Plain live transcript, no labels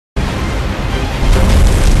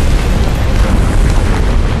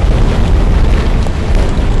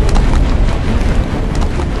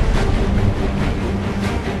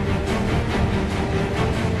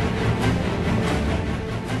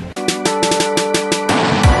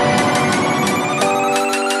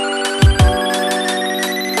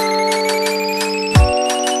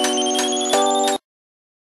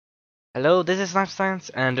Hello, this is Knife Science,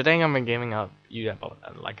 and today I'm giving you about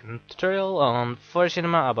like a tutorial on 4D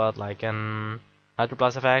cinema about like an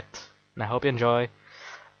NitroBlast effect, and I hope you enjoy.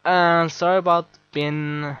 And sorry about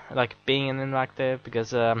being inactive because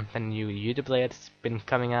the new YouTube layout's been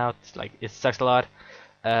coming out. Like it sucks a lot.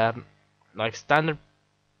 Um, like standard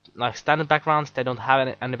backgrounds, they don't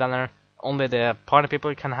have any banner. Only the party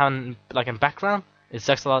people can have like a background. It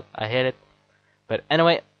sucks a lot. I hate it. But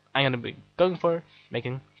anyway, I'm gonna be going for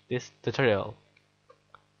making this tutorial.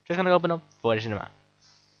 Just gonna open up 4D cinema.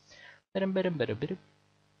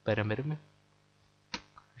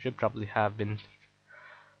 Should probably have been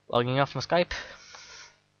logging off my Skype.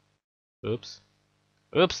 Oops.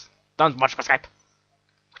 Oops. Don't watch my Skype.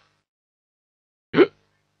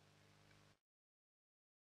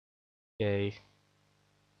 Okay.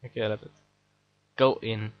 Okay, I love it. Go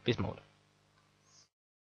in this mode.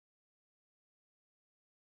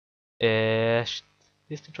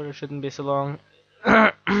 This tutorial shouldn't be so long.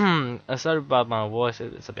 Sorry about my voice.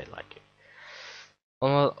 It's a bit like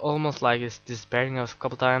almost like it's despairing a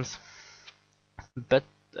couple times. But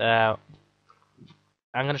I'm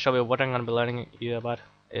gonna show you what I'm gonna be learning you about.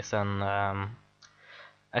 Is an I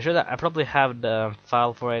probably have the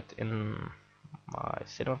file for it in my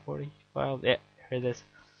C4D file. Yeah, here it is.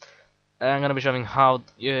 I'm gonna be showing how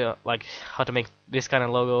how to make this kind of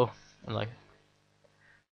logo and like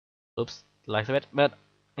oops like a bit, but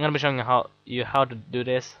I'm gonna be showing how to do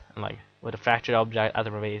this and like with a fractured object,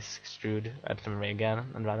 other way extrude, other way again,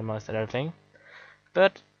 and randomize and everything.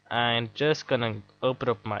 But I'm just gonna open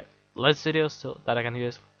up my Light Studio so that I can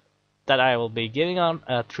use that I will be giving on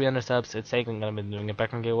 300 subs. It's saying I'm gonna be doing a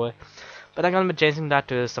background giveaway, but I'm gonna be changing that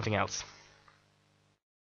to something else.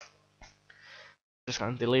 Just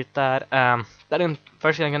gonna delete that. Then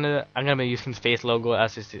first thing I'm gonna be using the face logo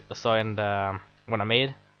as you saw in the when I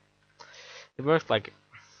made. It works like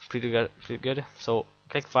pretty good. So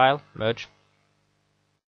click File, Merge.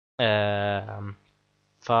 Find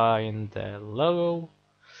the logo.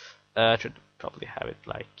 Should probably have it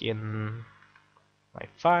like in my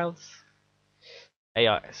files.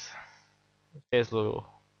 AIs. Face logo.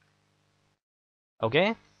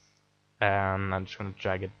 Okay. And I'm just gonna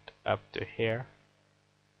drag it up to here.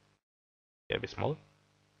 Get a bit smaller.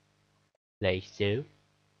 Like so.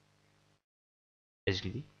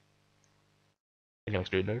 Basically.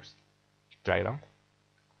 Extrude nerves. Drag it on.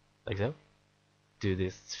 Like so. Do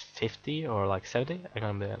this 50 or like 70. I'm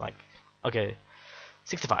gonna be like, okay,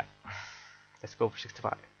 65. Let's go for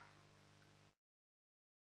 65.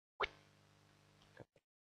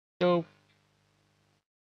 So,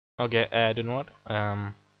 okay, do not.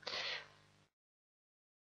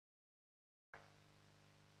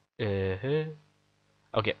 Okay,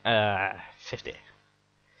 50.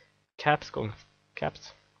 Caps, going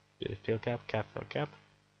caps. Do fill cap, fill cap.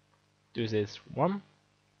 Do this 1.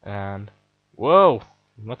 And, whoa!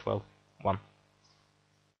 Not 12, 1.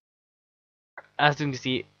 As you can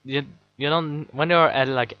see, you don't, when you're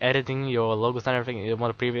editing your logos and everything, you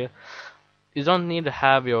want to preview, you don't need to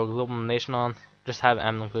have your global illumination on, just have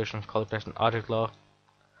ambient occlusion, color correction, object glow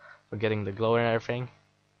for getting the glow and everything.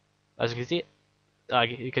 As you can see,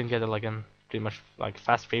 you can get it like in pretty much like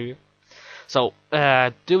fast preview. So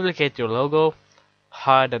duplicate your logo,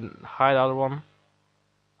 hide the other one,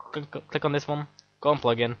 click on this one, go on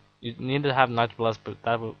plugin. You need to have NitroBlast, but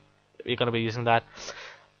you're gonna be using that.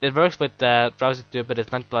 It works with browser too, but it's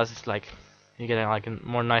NitroBlast is like you get like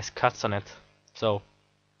more nice cuts on it. So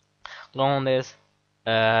go on this,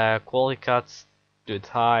 quality cuts, do it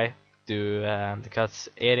high, do the cuts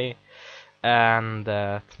 80, and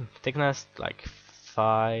thickness like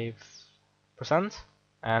 5%,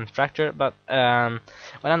 and fracture. But when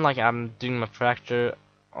I'm doing my fracture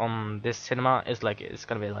on this cinema, it's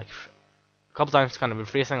gonna be like a couple times gonna be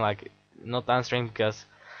freezing, like not answering because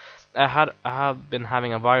I have been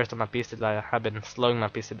having a virus on my PC that I have been slowing my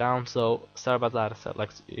PC down. So sorry about that. So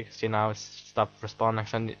like you can see now, it's stopped responding.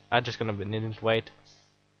 So I'm just gonna be needing to wait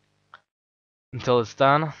until it's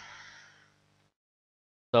done.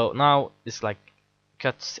 So now it's like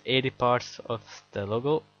cuts 80 parts of the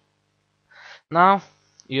logo. Now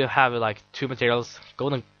you have like 2 materials. Go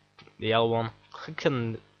on the yellow one, click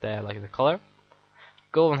on the color.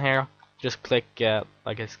 Go on here, just click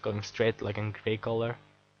like it's going straight like in gray color.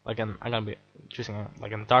 I'm gonna be choosing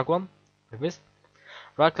like a dark one like this.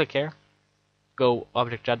 Right click here, go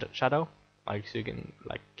object shadow, like so you can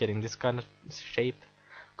like getting this kind of shape.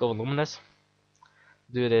 Go luminous,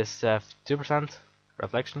 do this 2%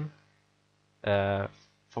 reflection,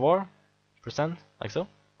 4% like so.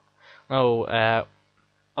 No,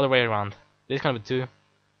 other way around. This kind of 2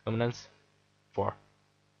 luminance, 4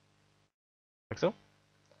 like so.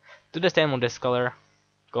 Do the same with this color.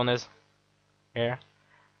 Go on this here,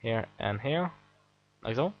 here, and here,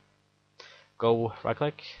 like so. Go right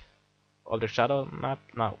click, object shadow map.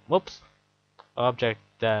 No, whoops. Object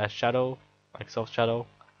shadow, like soft shadow,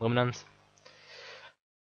 luminance.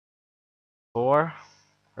 4,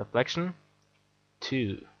 reflection,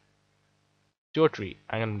 2, 2 or 3.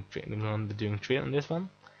 I'm gonna be doing 3 on this one.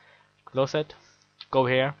 Close it. Go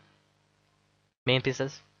here. Main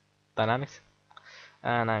pieces, dynamics,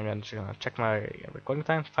 and I'm gonna check my recording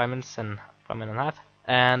time, 5 minutes and 5 minutes and a half.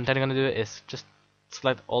 And then I'm gonna do is just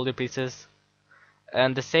select all the pieces,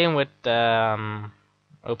 and the same with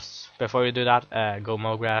oops. Before you do that, go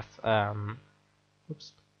MoGraph.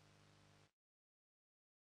 Oops.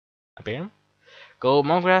 Up here. Go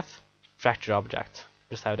MoGraph, fracture object.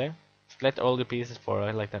 Just have there. Select all the pieces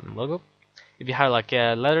for like that logo. If you have like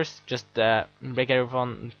letters, just break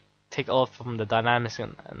everyone, take all from the dynamics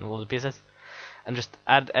and all the pieces, and just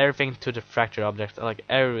add everything to the fracture object. Like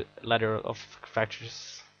every letter of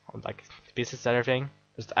fractures, like pieces, everything.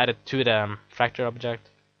 Just add it to the fracture object.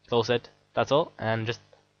 Close it. That's all, and just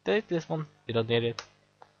delete this one. You don't need it,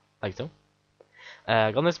 like so.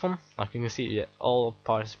 On this one, like you can see, all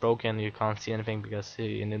parts broken. You can't see anything because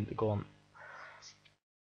you need to go on.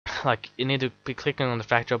 Like you need to be clicking on the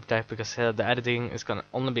fracture object because the editing is gonna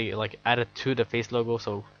only be like added to the face logo.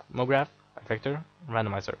 So MoGraph, effector,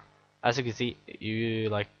 randomizer. As you can see, you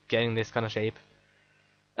like getting this kind of shape.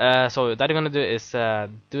 So that you're gonna do is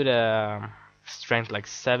do the strength like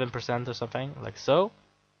 7% or something, like so.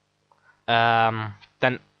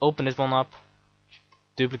 Then open this one up,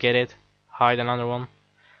 duplicate it, hide another one.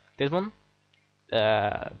 This one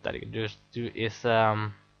that you can just do is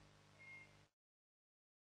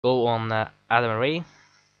go on add an array,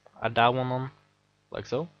 add that one on, like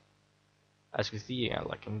so. As you can see,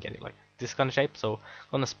 like I'm getting like this kind of shape. So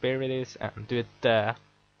I'm gonna spare radius and do it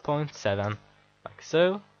 0.7, like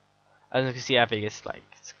so. As you can see, I think it's kind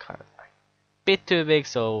of like a bit too big,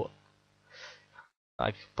 so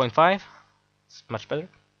like 0.5, it's much better,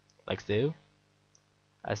 like so.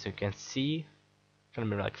 As you can see, gonna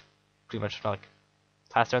be like pretty much like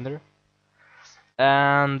fast render.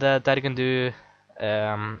 And that you can do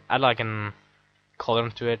add like a color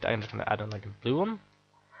to it. I'm just gonna add like a blue one,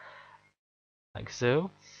 like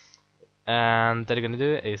so. And that you're gonna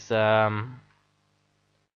do is this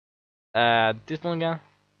one again,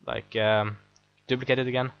 like duplicate it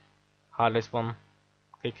again, hide this one,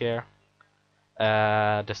 click here,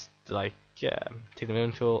 just like take the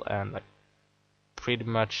moving tool and like pretty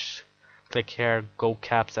much click here, go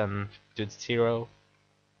caps and do the 0,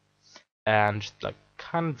 and just like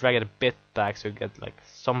kind of drag it a bit back so you get like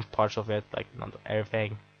some parts of it, like not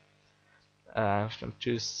everything. I'm just gonna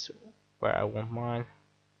choose where I want mine.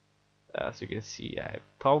 As you can see, I'm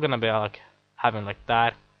probably gonna be like having like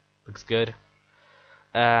that. Looks good.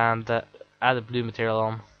 And add the blue material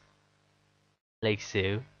on, like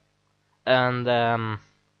so. And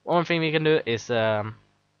one thing we can do is that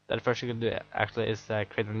first you can do actually is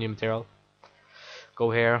create a new material.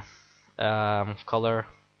 Go here, color,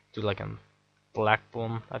 do like a black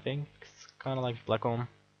one. I think it's kind of like black one,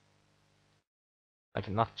 like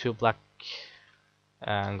not too black.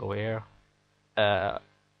 And go here,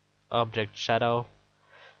 object shadow,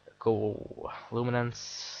 go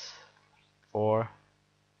luminance 4,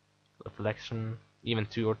 reflection even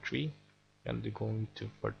 2 or 3. And we're going to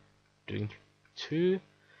for doing 2,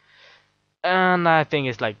 and I think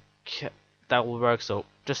it's like that will work. So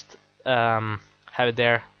just have it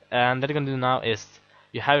there, and what you're gonna do now is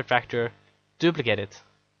you have a fracture, duplicate it,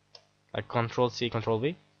 like Control C, Control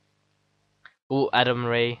V. Oh, atom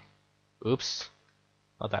array. Oops,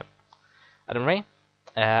 not that. Atom array.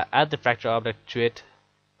 Add the fracture object to it.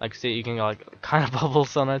 Like see, you can go like kind of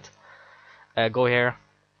bubbles on it. Go here,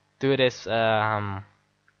 do this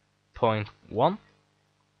 0.1.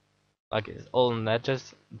 Like it's all on the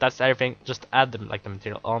edges. That's everything. Just add them like the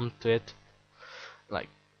material onto it, like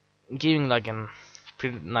giving like a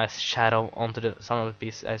pretty nice shadow onto the some of the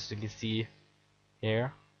piece, as you can see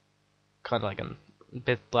here. Kind of like a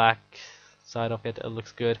bit black side of it. It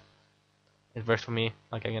looks good. It works for me.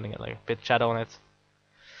 Like I'm gonna get like a bit shadow on it.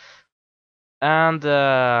 And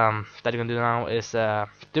that you're gonna do now is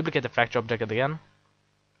duplicate the fracture object again.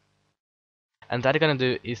 And that you're gonna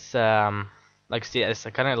do is like see, it's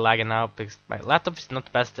kind of lagging now because my laptop is not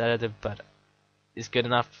the best at it, but it's good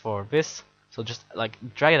enough for this. So just like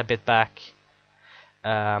drag it a bit back,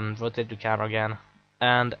 rotate the camera again,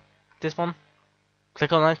 and this one,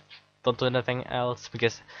 click on it. Don't do anything else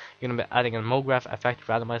because you're gonna be adding a MoGraph effect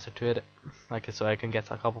randomizer to it, like so I can get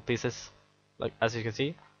a couple pieces. Like as you can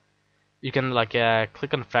see, you can like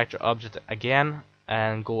click on the fracture object again,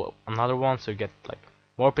 and go another one, so you get like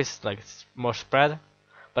more pieces, like it's more spread.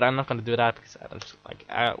 But I'm not gonna do that because I just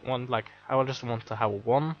I will just want to have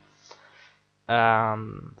one.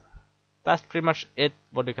 That's pretty much it.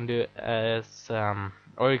 What you can do is,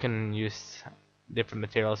 or you can use different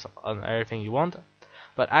materials on everything you want.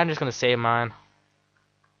 But I'm just gonna save mine.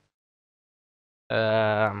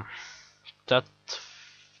 Um, that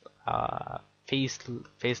face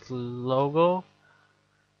logo,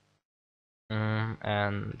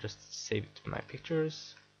 and just save it to my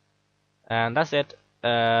pictures, and that's it.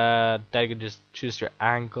 Then you can just choose your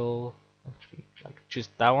angle, like choose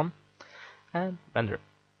that one, and render.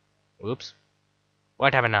 Oops,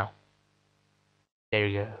 what happened now? There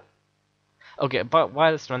you go. Okay, but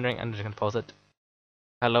while it's rendering, I'm just gonna pause it.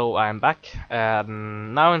 Hello, I'm back.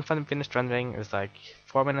 Now in finished rendering, it's like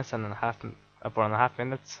 4 minutes and a half, 4.5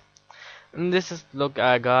 minutes. And this is the look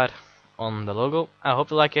I got on the logo. I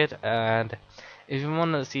hope you like it, and if you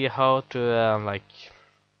want to see how to like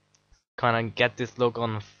kind of get this look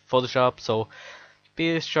on Photoshop, so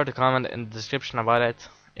be sure to comment in the description about it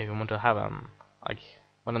if you want to have like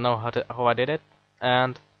want to know how I did it.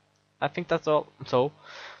 And I think that's all. So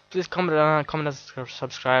please comment and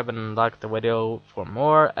subscribe and like the video for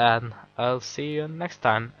more, and I'll see you next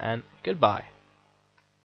time, and goodbye.